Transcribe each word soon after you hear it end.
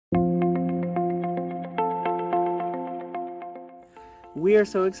We are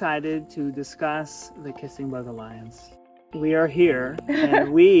so excited to discuss the Kissing Bug Alliance. We are here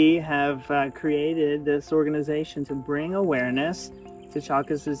and we have created this organization to bring awareness to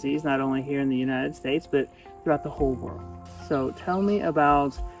Chagas disease, not only here in the United States, but throughout the whole world. So tell me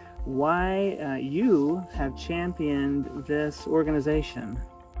about why you have championed this organization.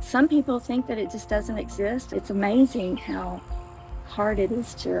 Some people think that it just doesn't exist. It's amazing how hard it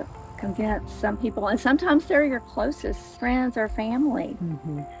is to convince some people, and sometimes they're your closest friends or family.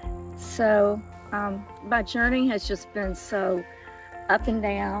 So my journey has just been so up and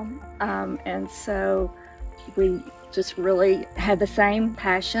down, and so we just really had the same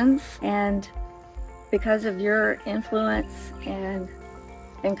passions, and because of your influence and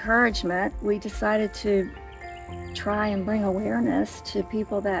encouragement, we decided to try and bring awareness to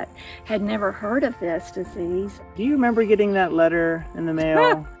people that had never heard of this disease. Do you remember getting that letter in the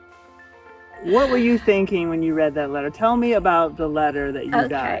mail? What were you thinking when you read that letter? Tell me about the letter that you got.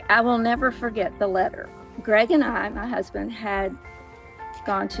 Okay, I will never forget the letter. Greg and I, my husband, had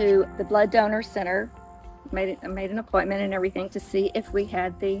gone to the blood donor center, made an appointment and everything to see if we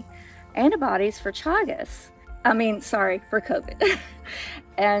had the antibodies for Chagas. For COVID.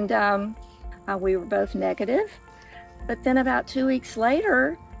 And we were both negative. But then about 2 weeks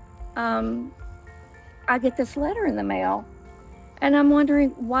later, I get this letter in the mail. And I'm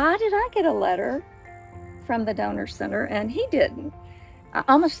wondering, why did I get a letter from the donor center and he didn't? I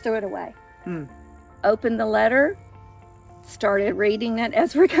almost threw it away. Opened the letter, started reading it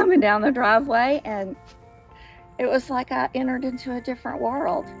as we're coming down the driveway, and it was like I entered into a different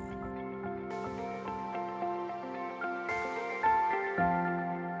world.